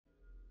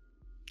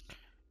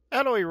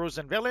Hello heroes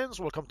and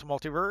villains, welcome to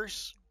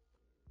Multiverse.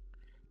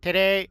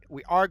 Today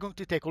we are going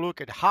to take a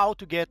look at how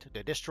to get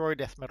the Destroy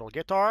Death Metal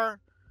Guitar.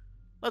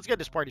 Let's get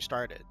this party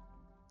started.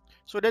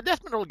 So the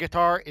Death Metal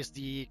Guitar is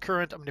the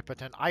current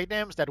omnipotent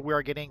items that we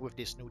are getting with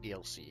this new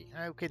DLC.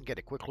 We can get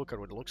a quick look at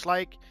what it looks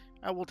like.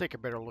 I will take a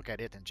better look at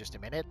it in just a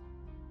minute.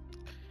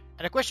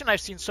 And a question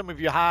I've seen some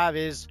of you have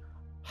is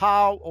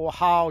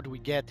how do we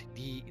get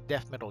the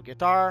Death Metal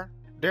Guitar?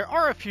 There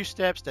are a few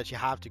steps that you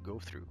have to go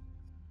through.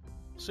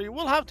 So you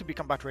will have to be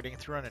combat rating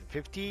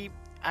 350,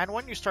 and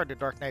when you start the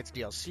Dark Knights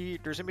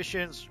DLC, there's a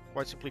mission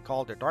quite simply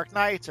called the Dark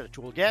Knights that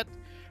you will get.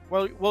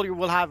 Well, you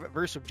will have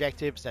various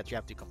objectives that you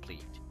have to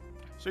complete.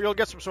 So you'll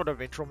get some sort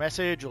of intro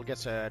message, you'll get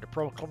the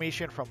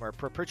proclamation from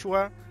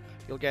Perpetua,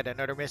 you'll get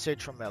another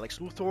message from Lex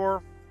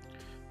Luthor.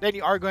 Then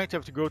you are going to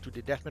have to go to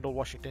the Death Metal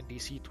Washington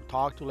DC to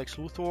talk to Lex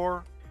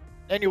Luthor.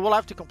 Then you will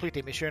have to complete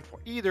a mission for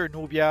either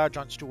Novia,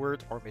 John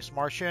Stewart, or Miss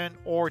Martian,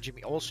 or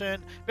Jimmy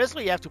Olsen.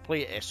 Basically, you have to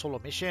play a solo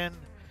mission.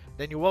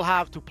 Then you will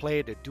have to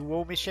play the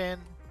duo mission.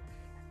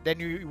 Then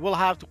you will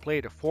have to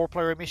play the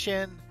 4-player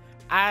mission.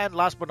 And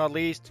last but not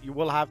least, you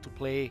will have to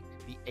play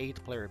the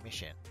 8-player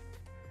mission.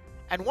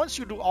 And once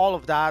you do all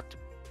of that,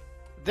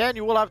 then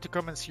you will have to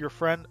come and see your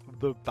friend,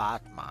 the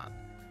Batman.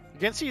 You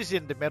can see he's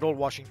in the middle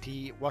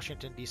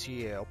Washington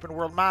DC open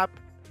world map.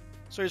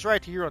 So he's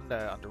right here on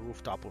the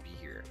rooftop over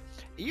here.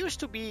 It used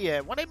to be,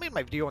 when I made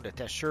my video on the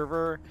test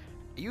server,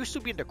 it used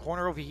to be in the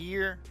corner over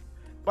here.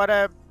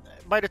 But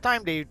by the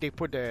time they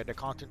put the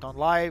content on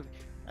live,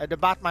 the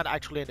Batman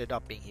actually ended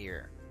up being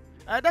here.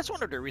 That's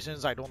one of the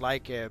reasons I don't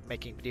like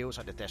making videos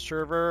on the test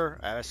server.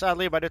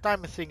 Sadly, by the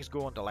time things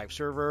go on the live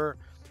server,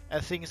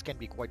 things can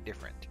be quite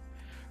different.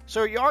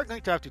 So you are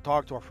going to have to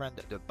talk to our friend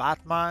the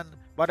Batman,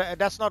 but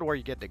that's not where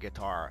you get the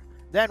guitar.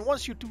 Then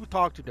once you do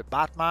talk to the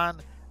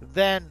Batman,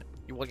 then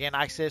you will gain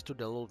access to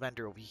the little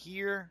vendor over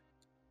here.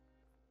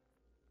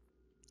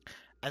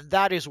 And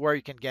that is where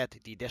you can get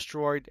the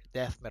destroyed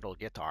death metal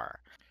guitar.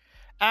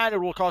 And it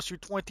will cost you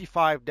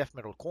 25 death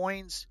metal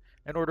coins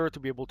in order to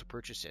be able to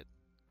purchase it.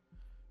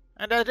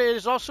 And that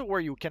is also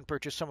where you can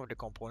purchase some of the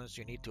components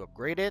you need to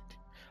upgrade it.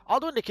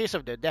 Although in the case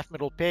of the death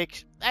metal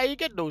picks, you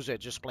get those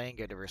just playing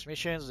diverse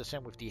missions, the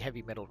same with the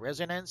heavy metal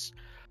resonance.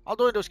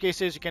 Although in those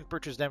cases you can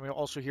purchase them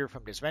also here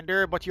from this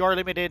vendor, but you are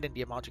limited in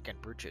the amount you can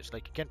purchase.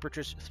 Like you can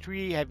purchase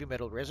 3 heavy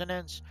metal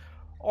resonance,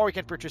 or you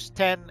can purchase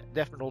 10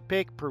 death metal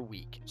pick per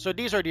week. So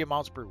these are the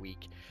amounts per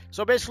week.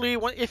 So basically,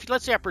 if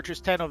let's say I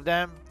purchase 10 of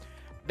them,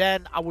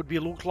 then I would be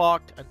loot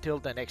locked until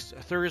the next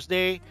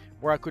Thursday,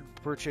 where I could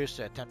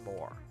purchase 10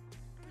 more.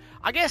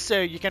 I guess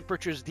you can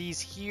purchase these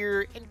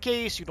here in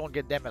case you don't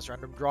get them as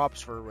random drops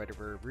for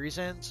whatever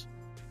reasons.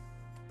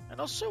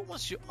 And also,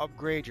 once you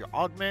upgrade your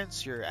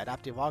augments, your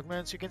adaptive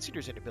augments, you can see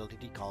there's an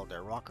ability called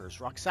the Rocker's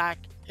Rucksack.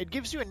 It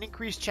gives you an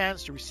increased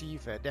chance to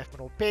receive death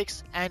metal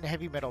picks and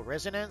heavy metal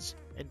resonance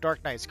in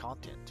Dark Knight's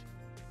content.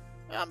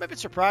 I'm a bit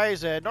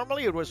surprised.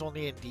 Normally it was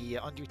only in the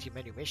on-duty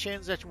menu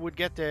missions that you would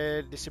get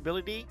this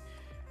ability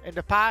in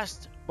the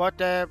past,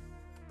 but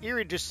here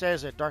it just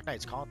says Dark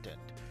Knight's content.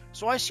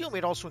 So I assume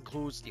it also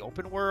includes the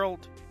open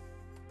world.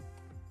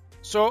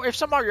 So if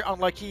somehow you're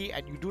unlucky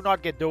and you do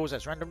not get those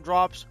as random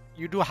drops,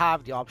 you do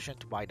have the option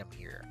to buy them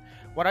here.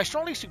 What I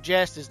strongly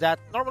suggest is that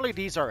normally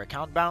these are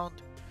account bound.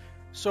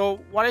 So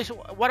what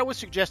I would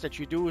suggest that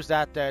you do is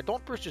that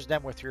don't purchase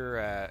them with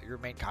your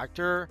main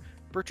character.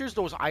 Purchase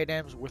those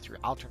items with your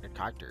alternate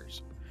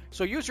characters.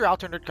 So use your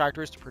alternate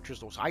characters to purchase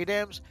those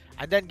items,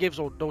 and then give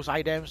those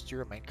items to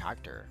your main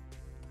character.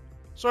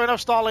 So enough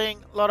stalling,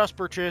 let us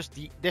purchase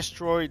the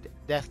destroyed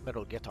death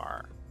metal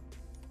guitar.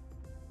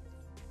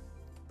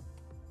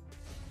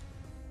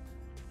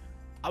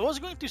 I was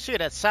going to say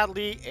that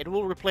sadly it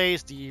will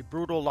replace the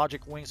brutal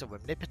logic wings of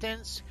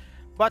omnipotence,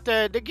 but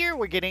the gear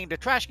we're getting, the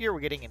trash gear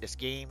we're getting in this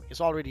game, is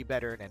already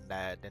better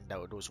than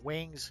those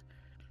wings.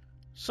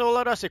 So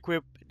let us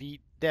equip the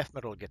death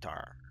metal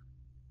guitar.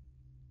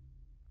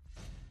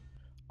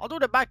 Although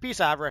the back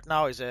piece I have right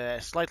now is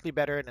slightly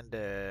better than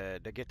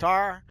the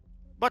guitar,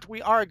 but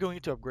we are going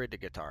to upgrade the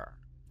guitar.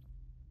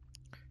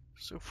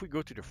 So if we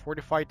go to the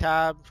Fortify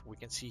tab, we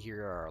can see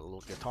here our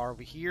little guitar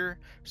over here.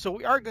 So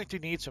we are going to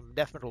need some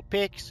death metal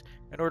picks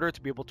in order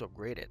to be able to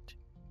upgrade it.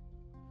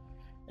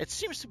 It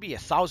seems to be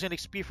 1000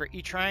 XP for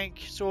each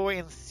rank, so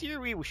in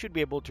theory we should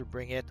be able to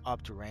bring it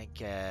up to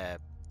rank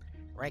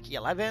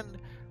 11.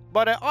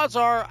 But odds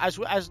are, as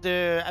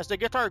the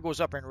guitar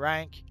goes up in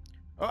rank,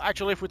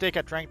 actually if we take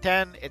at rank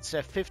 10, it's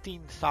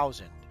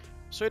 15,000.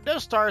 So it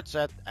does start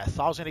at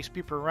 1000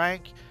 XP per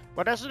rank,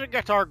 but as the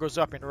guitar goes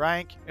up in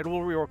rank, it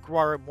will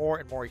require more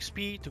and more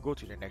XP to go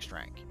to the next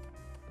rank.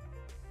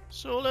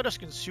 So let us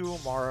consume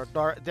our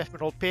death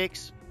metal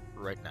picks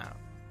right now.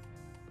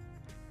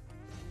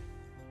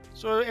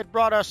 So it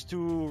brought us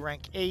to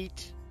rank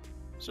 8.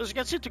 So as you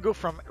can see, to go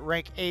from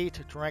rank 8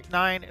 to rank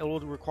 9, it will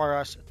require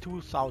us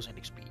 2000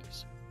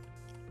 XPs.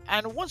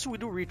 And once we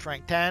do reach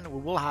rank 10, we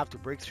will have to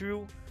break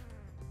through.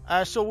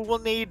 So we will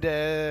need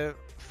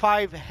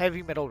 5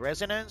 heavy metal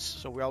resonance,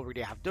 so we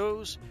already have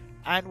those,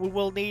 and we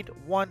will need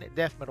 1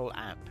 death metal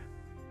amp.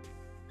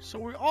 So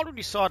we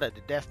already saw that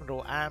the death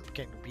metal amp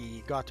can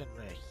be gotten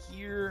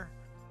here.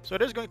 So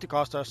it is going to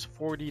cost us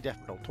 40 death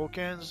metal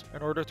tokens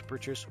in order to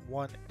purchase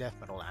one death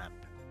metal amp.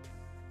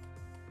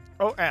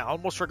 Oh, and I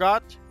almost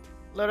forgot.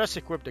 Let us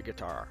equip the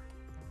guitar.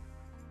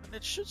 And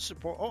it should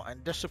support, oh,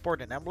 and does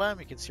support an emblem.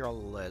 You can see our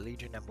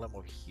Legion emblem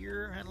over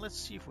here. And let's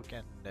see if we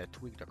can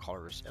tweak the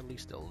colors at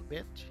least a little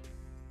bit.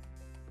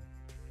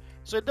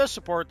 So it does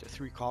support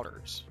 3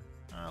 colors.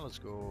 Let's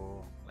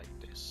go like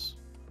this.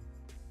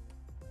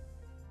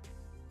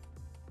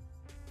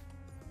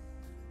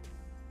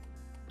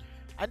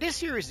 And this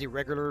here is the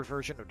regular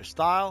version of the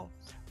style.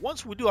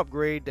 Once we do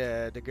upgrade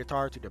the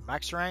guitar to the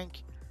max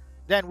rank,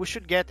 then we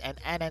should get an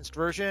enhanced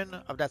version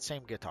of that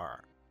same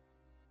guitar.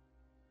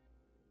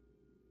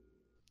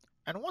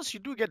 And once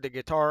you do get the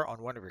guitar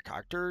on one of your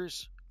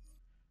characters,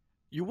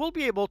 you will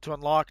be able to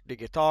unlock the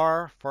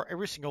guitar for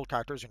every single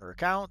character in your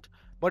account,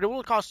 but it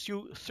will cost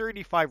you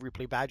 35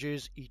 replay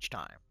badges each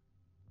time.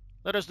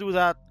 Let us do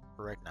that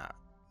right now.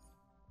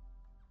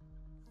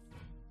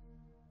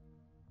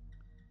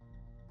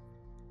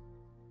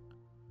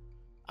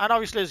 And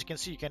obviously, as you can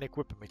see, you can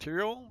equip a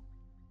material.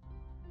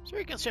 So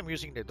you can see I'm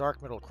using the dark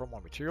metal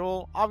chroma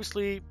material.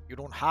 Obviously, you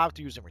don't have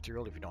to use the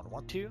material if you don't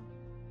want to.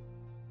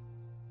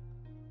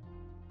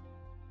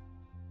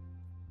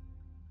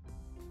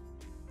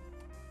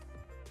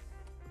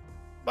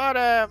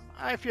 But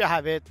if you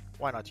have it,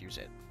 why not use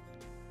it?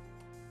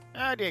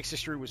 The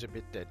accessory was a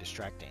bit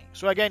distracting.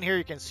 So again, here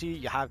you can see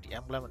you have the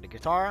emblem on the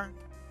guitar.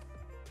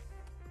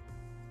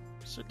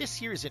 So this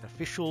here is an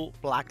official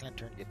Black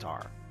Lantern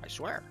guitar, I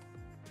swear.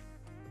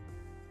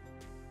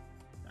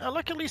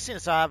 Luckily,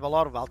 since I have a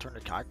lot of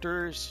alternate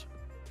characters,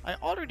 I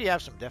already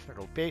have some death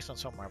metal picks on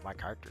some of my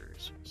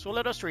characters. So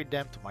let us trade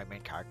them to my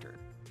main character.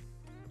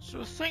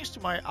 So thanks to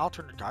my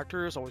alternate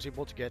characters, I was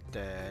able to get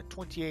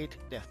 28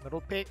 death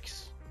metal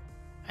picks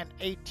and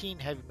 18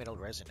 heavy metal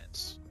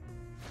resonance.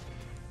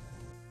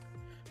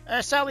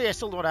 Sadly, I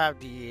still don't have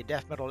the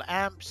death metal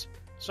amps,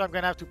 so I'm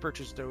gonna have to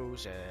purchase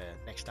those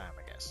next time,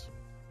 I guess.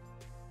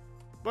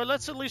 But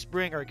let's at least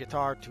bring our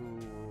guitar to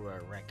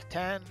rank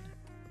 10,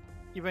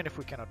 even if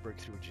we cannot break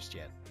through just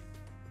yet.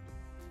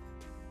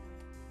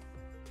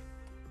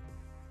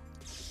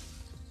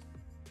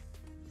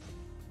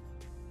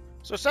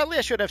 So sadly,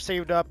 I should have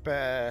saved up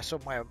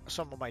some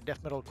of my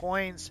death metal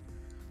coins.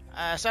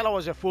 Sadly, I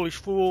was a foolish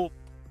fool.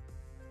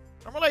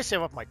 Normally, I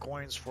save up my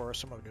coins for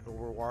some of the new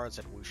rewards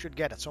that we should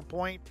get at some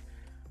point,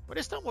 but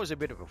this time was a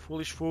bit of a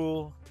foolish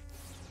fool.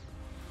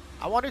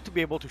 I wanted to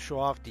be able to show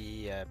off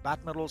the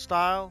bat metal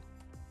style,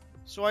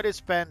 so I did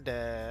spend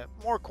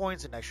more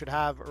coins than I should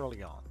have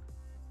early on.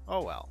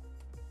 Oh well.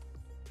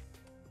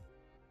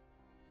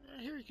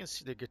 Here you can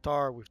see the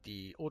guitar with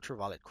the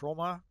ultraviolet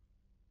chroma.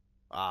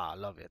 I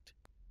love it.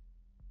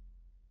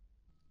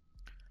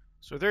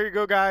 So there you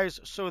go, guys.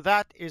 So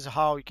that is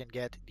how you can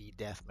get the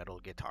death metal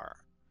guitar.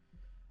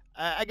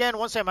 Again,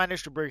 once I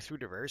manage to break through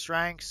the various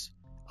ranks,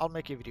 I'll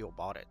make a video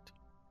about it.